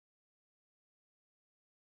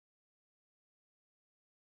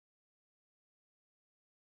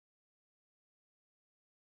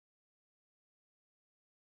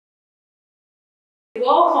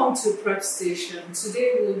Welcome to Prep Station.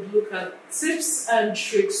 Today we'll look at tips and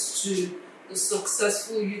tricks to the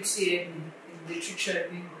successful UTME in Literature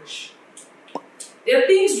and English. There are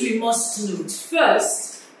things we must note.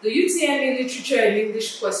 First, the UTME Literature and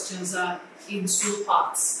English questions are in two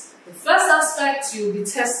parts. The first aspect you'll be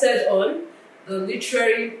tested on the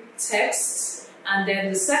literary text, and then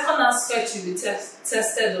the second aspect you'll be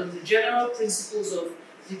tested on the general principles of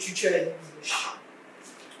literature and English.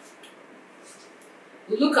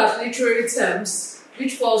 We'll look at literary terms,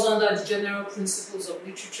 which falls under the general principles of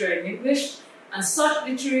literature and English. And such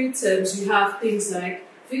literary terms, you have things like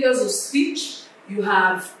figures of speech, you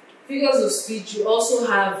also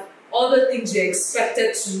have other things you're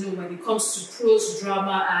expected to know when it comes to prose,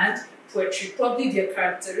 drama, and poetry, probably their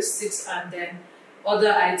characteristics and then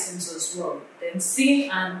other items as well. Then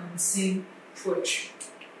seen and unseen poetry.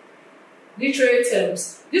 Literary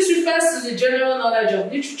terms. This refers to the general knowledge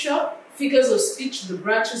of literature, figures of speech, the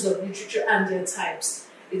branches of literature, and their types.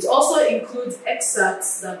 It also includes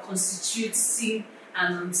excerpts that constitute seen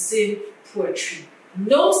and unseen poetry.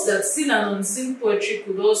 Note that seen and unseen poetry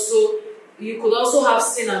you could also have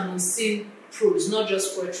seen and unseen prose, not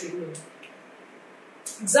just poetry alone.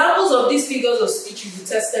 Examples of these figures of speech you'll be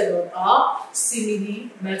tested on are simile,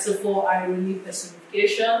 metaphor, irony,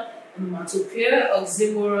 personification, onomatopoeia,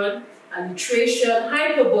 oxymoron, alliteration,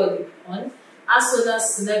 hyperbole,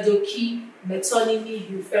 assonance, synecdoche, metonymy,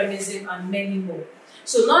 euphemism, and many more.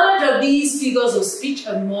 So knowledge of these figures of speech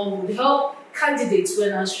and more would help candidates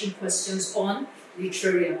when answering questions on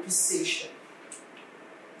literary appreciation.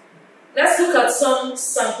 Let's look at some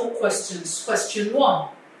sample questions. Question 1.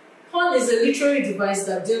 Pun is a literary device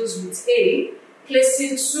that deals with A.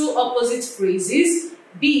 Placing two opposite phrases,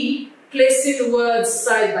 B. Placing words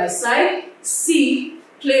side by side, C.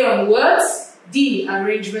 Play on words, D.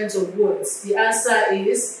 Arrangement of words. The answer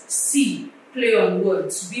is C. Play on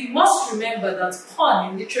words. We must remember that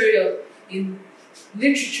pun in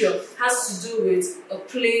literature has to do with a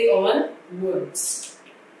play on words.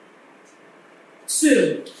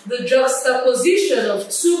 2. The juxtaposition of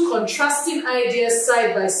two contrasting ideas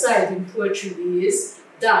side by side in poetry is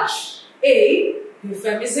dash. A.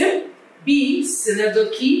 Euphemism, B.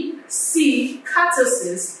 Synecdoche, C.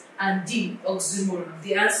 Catharsis, and D. Oxymoron.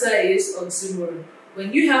 The answer is oxymoron.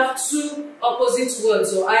 When you have two opposite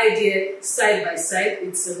words or ideas side by side,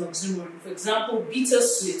 it's an oxymoron. For example,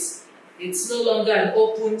 bittersweet, it's no longer an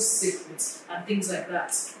open secret, and things like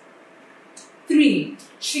that. 3.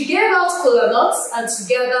 She gave out kola nuts, and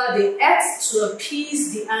together they ate to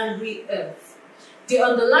appease the angry earth. The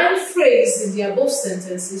underlined phrase in the above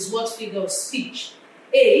sentence is what figure of speech?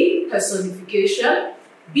 A. Personification,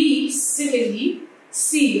 B. Simile,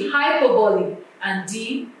 C. Hyperbole, and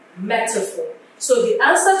D. Metaphor. So the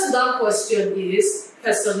answer to that question is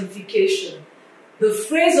personification. The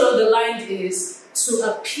phrase underlined is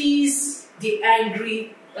to appease the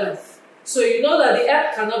angry earth. So you know that the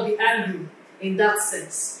earth cannot be angry in that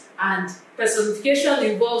sense. And personification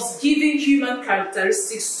involves giving human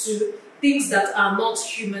characteristics to things that are not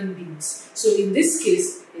human beings. So in this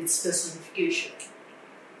case, it's personification.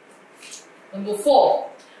 Number 4.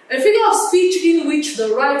 A figure of speech in which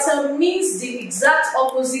the writer means the exact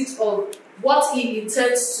opposite of what he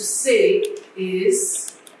intends to say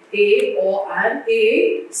is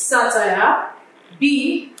A. Satire,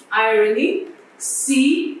 B. Irony,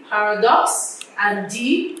 C. Paradox, and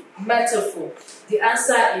D. Metaphor. The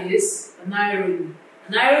answer is an irony.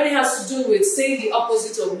 An irony has to do with saying the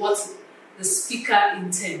opposite of what the speaker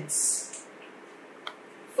intends.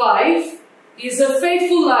 5. He is a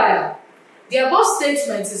faithful liar. The above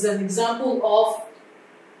statement is an example of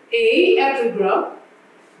A. Epigram,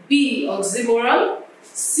 B. Oxymoron,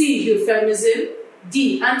 C. Euphemism,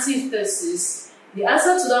 D. Antithesis. The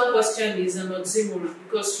answer to that question is an oxymoron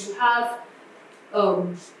because you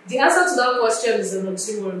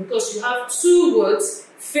have two words,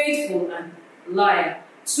 faithful and liar,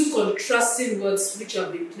 two contrasting words which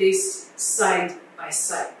have been placed side by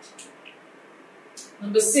side.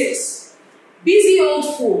 Number 6. Busy old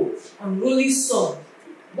fool, unruly son,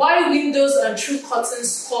 why windows and true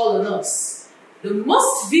curtains call on us? The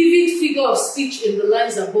most vivid figure of speech in the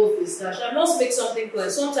lines above is that I must make something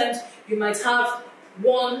clear. Sometimes you might have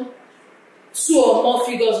 1, 2 or more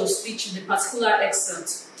figures of speech in a particular excerpt.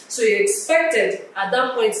 So you're expected at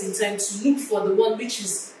that point in time to look for the one which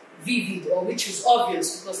is vivid or which is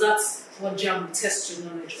obvious, because that's what JAMB will test your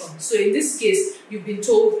knowledge on. So in this case, you've been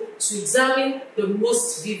told to examine the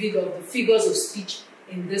most vivid of the figures of speech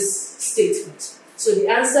in this statement. So the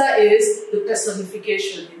answer is the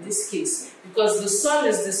personification in this case, because the son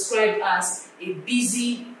is described as a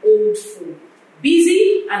busy old fool.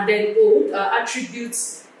 Busy and then old are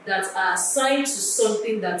attributes that are assigned to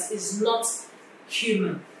something that is not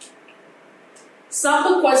human.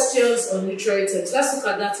 Sample questions on literary text. Let's look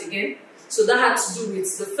at that again. So that had to do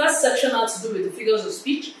with, the first section had to do with the figures of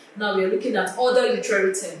speech. Now we are looking at other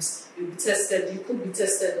literary terms you could be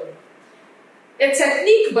tested on. A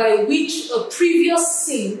technique by which a previous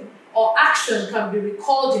scene or action can be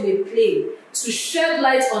recalled in a play to shed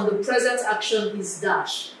light on the present action is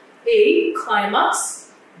dash. A.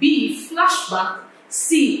 Climax. B. Flashback.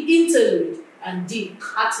 C. Interlude. And D.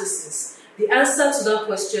 Catharsis. The answer to that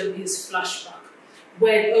question is flashback.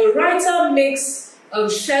 When a writer makes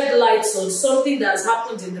shed light on something that has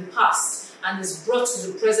happened in the past and is brought to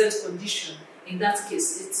the present condition, in that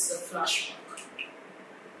case, it's a flashback.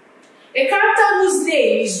 A character whose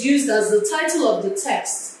name is used as the title of the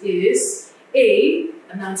text is A.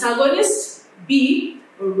 An antagonist, B.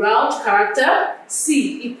 A round character,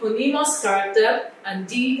 C. Eponymous character, and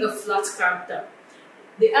D. A flat character.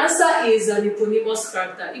 The answer is an eponymous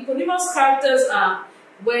character. Eponymous characters are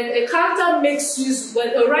when a writer makes use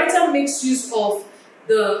of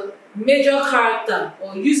the major character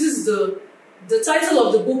or uses the title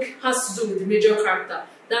of the book has to do with the major character.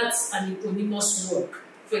 That's an eponymous work.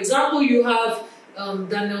 For example, you have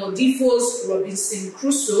Daniel Defoe's Robinson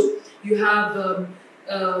Crusoe. You have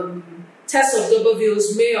Tess of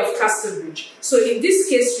D'Urberville's Mayor of Casterbridge. So in this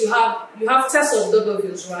case, you have Tess of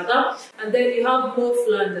D'Urberville's rather, and then you have Mo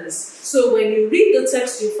Flanders. So when you read the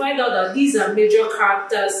text, you find out that these are major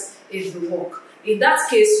characters in the work. In that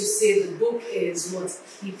case, you say the book is what?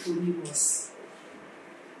 Eponymous.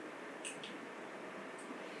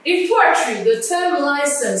 In poetry, the term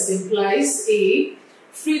license implies A.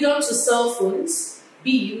 Freedom to sell phones,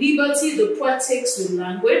 B. Liberty the poet takes with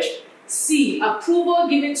language, C. Approval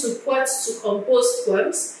given to poets to compose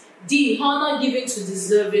poems, D. Honor given to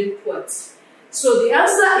deserving poets. So the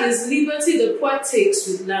answer is liberty the poet takes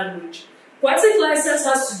with language. Poetic license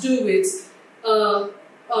has to do with the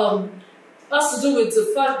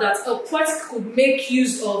fact that a poet could make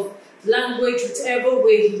use of language whichever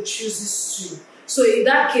way he chooses to. So in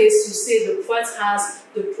that case, you say the poet has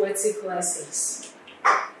the poetic license.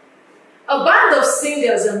 A band of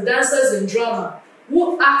singers and dancers in drama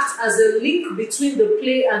who act as a link between the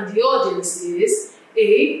play and the audience is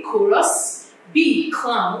A. Chorus, B.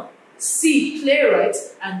 Clown, C. Playwright,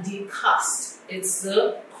 and D. Cast. It's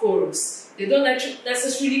the chorus. They don't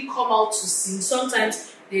necessarily come out to sing.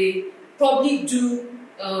 Sometimes they probably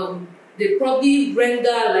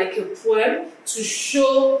render like a poem to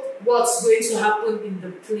show what's going to happen in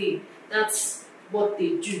the play. That's what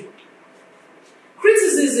they do.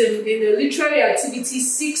 Criticism in a literary activity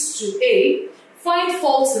seeks to A. Find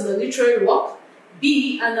faults in a literary work,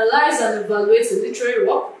 B. Analyze and evaluate a literary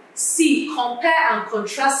work, C. Compare and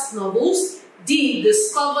contrast novels, D.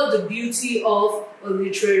 Discover the beauty of a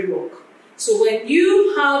literary work. So when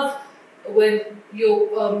you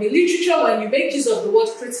make use of the word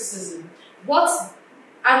criticism, what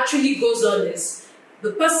actually goes on is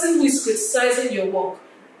the person who is criticizing your work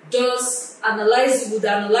would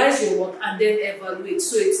analyze your work and then evaluate.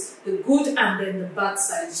 So it's the good and then the bad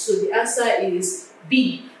side. So the answer is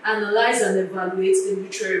B. Analyze and evaluate the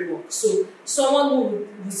literary work. So someone who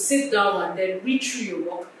will sit down and then read through your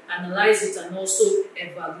work, analyze it, and also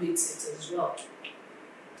evaluate it as well.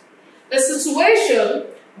 A situation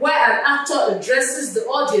where an actor addresses the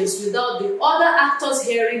audience without the other actors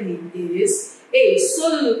hearing him is A.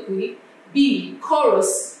 Soliloquy, B.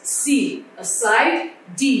 Chorus, C. Aside,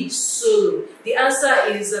 D. Solo. The answer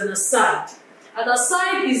is an aside. An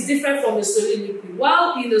aside is different from a soliloquy.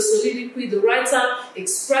 While in a soliloquy, the writer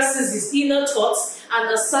expresses his inner thoughts, and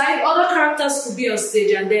aside, other characters could be on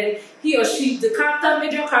stage, and then he or she, the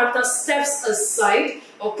major character, steps aside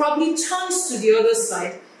or probably turns to the other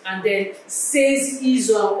side and then says his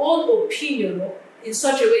or her own opinion in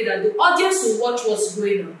such a way that the audience will watch what's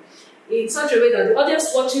going on. In such a way that the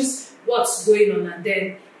audience watches what's going on and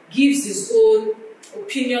then gives his own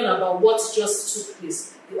opinion about what just took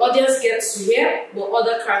place. The audience gets to hear, but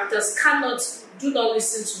other characters do not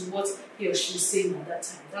listen to what he or she is saying at that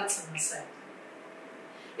time. That's an aside.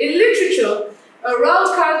 In literature, a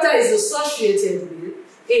round character is associated with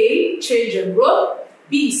A. Change and growth,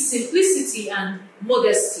 B. Simplicity and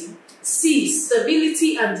modesty, C.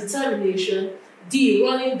 Stability and determination, D.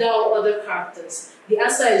 Running down other characters. The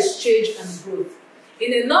answer is change and growth.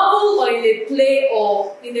 In a novel or in a play,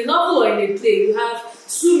 you have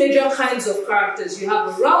two major kinds of characters. You have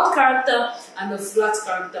a round character and a flat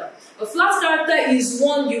character. A flat character is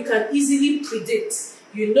one you can easily predict.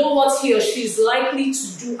 You know what he or she is likely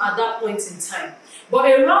to do at that point in time. But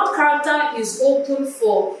a round character is open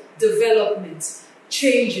for development,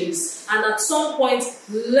 changes, and at some point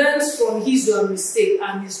learns from his or her mistake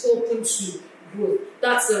and is open to growth.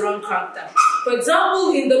 That's the wrong character. For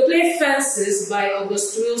example, in the play Fences by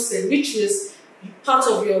August Wilson, which is part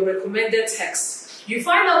of your recommended text, you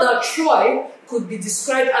find out that Troy could be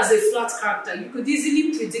described as a flat character. You could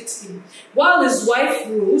easily predict him, while his wife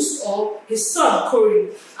Rose or his son Corey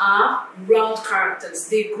are round characters.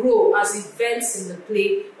 They grow as events in the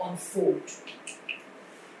play unfold.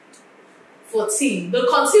 14. The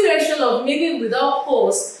continuation of meaning without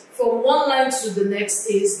pause from one line to the next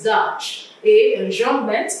is dash. A.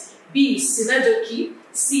 Enjambment. B. Synecdoche.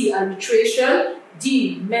 C. Alliteration.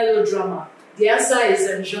 D. Melodrama. The answer is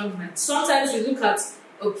enjambment. Sometimes we look at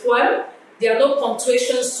a poem, there are no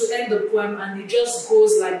punctuations to end the poem, and it just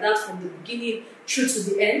goes like that from the beginning through to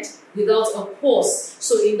the end without a pause.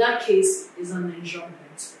 So in that case, it's an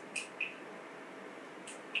enjambment.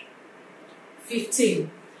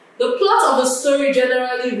 15. The plot of a story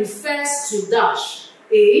generally refers to dash.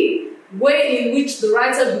 A. Way in which the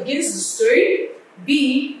writer begins the story.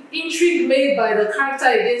 B. Intrigue made by the character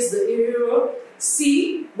against the hero.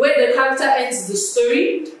 C. Where the character ends the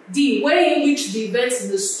story. D. Way in which the events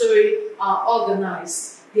in the story are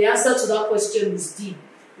organized. The answer to that question is D.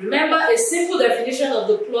 Remember, a simple definition of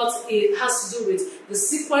the plot has to do with the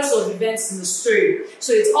sequence of events in the story.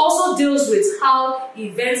 So it also deals with how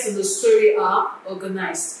events in the story are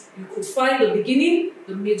organized. You could find the beginning,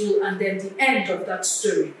 the middle, and then the end of that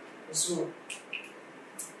story as well.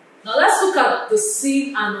 Now let's look at the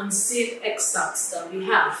seen and unseen extracts that we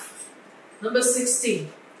have. Number 16.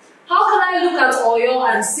 How can I look at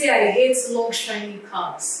Oyo and say I hate long shiny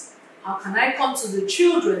cars? How can I come to the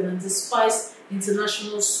children and despise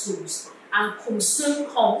international schools? And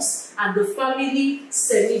Kumsun comes and the family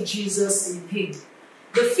semi Jesus in him.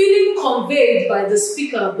 The feeling conveyed by the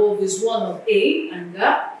speaker above is one of A.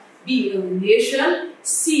 Anger, B. Alienation,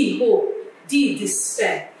 C. Hope, D.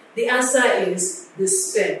 Despair. The answer is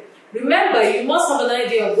despair. Remember, you must have an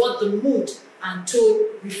idea of what the mood and tone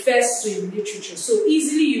refers to in literature. So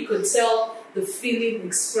easily you can tell the feeling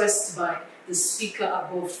expressed by the speaker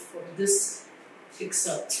above from this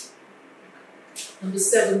excerpt. Number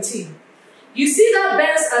 17. You see that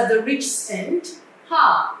Benz at the rich end?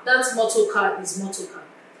 Ha, that motor car is motor car.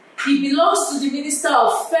 He belongs to the Minister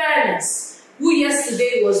of Fairness, who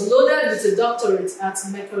yesterday was loaded with a doctorate at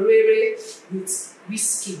Mekarere with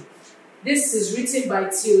whiskey. This is written by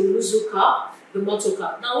Theo Luzuka, the motor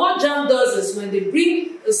car. Now what JAMB does is when they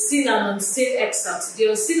bring a seen and unseen excerpt, the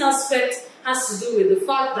unseen aspect has to do with the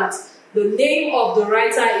fact that the name of the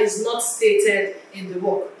writer is not stated in the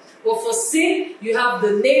work. But for seen, you have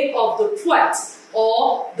the name of the poet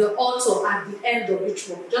or the author at the end of each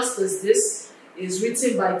work, just as this is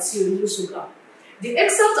written by Theo Luzuka. The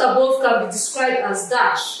excerpt above can be described as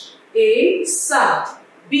dash. A. Sad.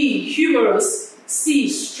 B. Humorous. C.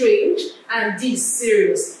 Strange. And D.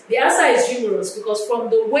 Serious. The answer is humorous because from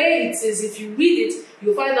the way it is, if you read it,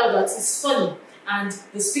 you'll find out that it's funny. And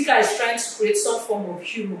the speaker is trying to create some form of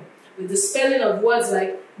humor with the spelling of words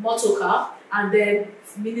like motorcar and then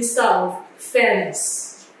Minister of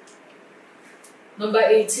Fairness. Number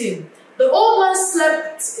 18. The old man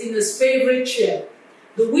slept in his favorite chair.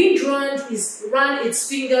 The wind ran its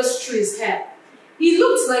fingers through his hair. He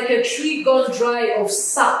looked like a tree gone dry of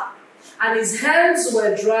sap, and his hands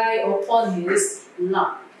were dry upon his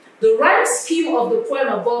lap. The rhyme scheme of the poem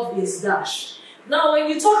above is dash. Now, when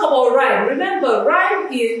you talk about rhyme, remember,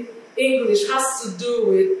 rhyme in English has to do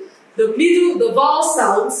with the middle, the vowel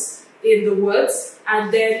sounds in the words,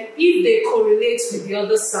 and then if they correlate with the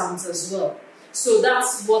other sounds as well. So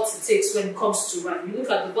that's what it takes when it comes to rhyme. You look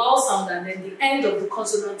at the vowel sound and then the end of the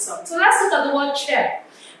consonant sound. So let's look at the word chair.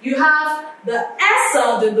 You have the S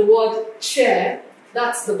sound in the word chair,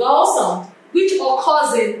 that's the vowel sound, which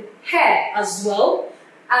occurs in hair as well.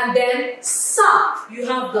 And then sap, you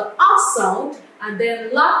have the R sound, and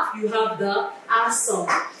then lap, you have the R sound.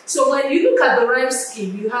 So when you look at the rhyme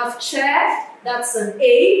scheme, you have chair, that's an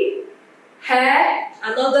A, hair,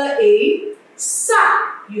 another A,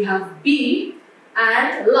 sap, you have B,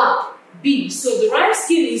 and lap, B. So the rhyme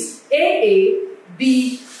scheme is AA,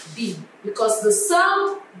 B, B, because the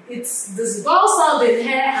sound, it's this vowel sound in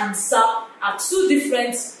hair and sap are two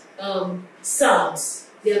different sounds.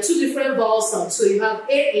 There are two different vowel sounds. So you have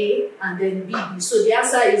AA and then BB. So the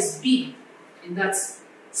answer is B in that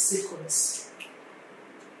sequence.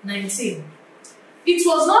 19. It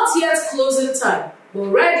was not yet closing time, but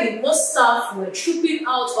already most staff were trooping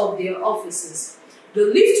out of their offices. The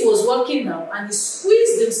lift was working now, and he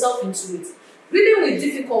squeezed himself into it, breathing with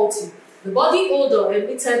difficulty, the body odor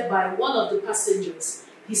emitted by one of the passengers.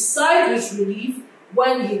 He sighed with relief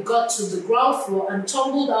when he got to the ground floor and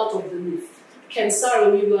tumbled out of the lift.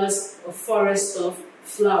 Kensaro was a forest of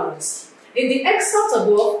flowers. In the excerpt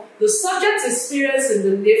above, the subject's experience in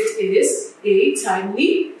the lift is A.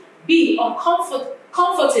 Timely, B.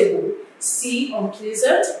 Uncomfortable, C.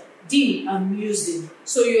 Unpleasant, D. Amusing.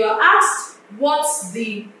 So you are asked what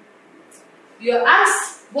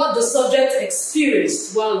the subject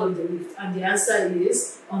experienced while on the lift, and the answer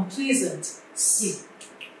is unpleasant, C.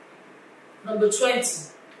 Number 20.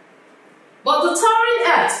 But the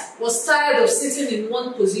towering earth was tired of sitting in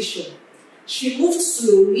one position. She moved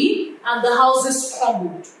slowly, and the houses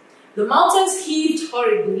crumbled. The mountains heaved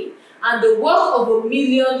horribly, and the work of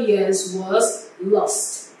 1,000,000 years was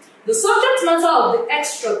lost. The subject matter of the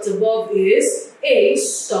extract above is A.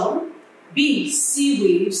 Storm, B. Sea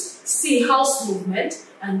waves, C. House movement,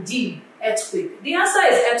 and D. Earthquake. The answer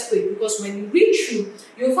is earthquake because when you read through,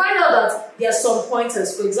 you'll find out that there are some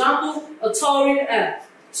pointers. For example, a towering earth.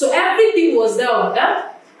 So everything was there on earth,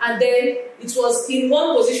 and then it was in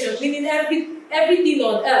one position, meaning everything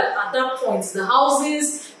on earth at that point. The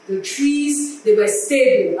houses, the trees, they were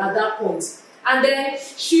stable at that point. And then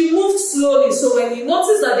she moved slowly. So when you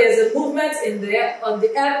notice that there's a movement on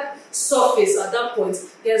the earth surface at that point,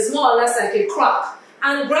 there's more or less like a crack.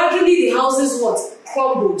 And gradually the houses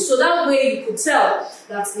crumbled. So that way you could tell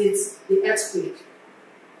that it's the earthquake.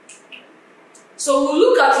 So we'll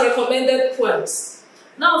look at recommended poems.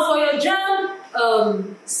 Now for your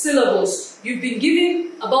JAMB syllabus, you've been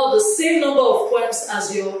given about the same number of poems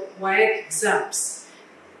as your WAEC exams.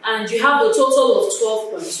 And you have a total of 12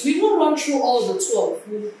 poems. We won't run through all the 12.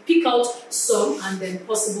 We'll pick out some and then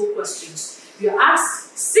possible questions. You're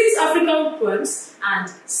asked 6 African poems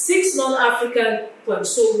and 6 non-African poems.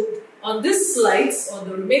 So on these slides, or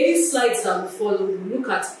the remaining slides that will follow, we'll look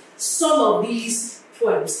at some of these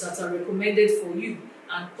poems that are recommended for you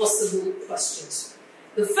and possible questions.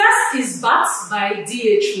 The first is Bat by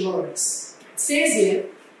D.H. Lawrence. It says here,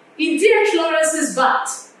 in D.H. Lawrence's Bat,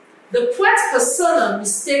 the poet persona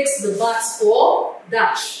mistakes the bats for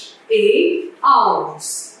dash. A.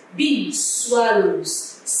 Owls, B.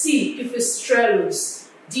 Swallows, C. Pipistrellos,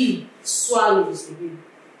 D. Swallows again.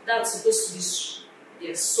 That's supposed to be,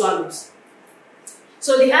 yes, swallows.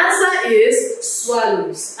 So the answer is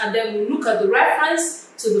swallows. And then we'll look at the reference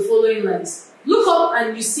to the following lines. Look up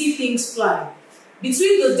and you see things flying.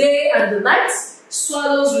 Between the day and the night,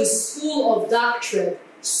 swallows with spool of dark thread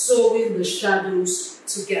sewing the shadows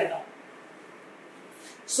together.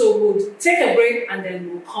 So we'll take a break and then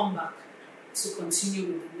we'll come back to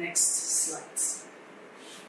continue with the next slides.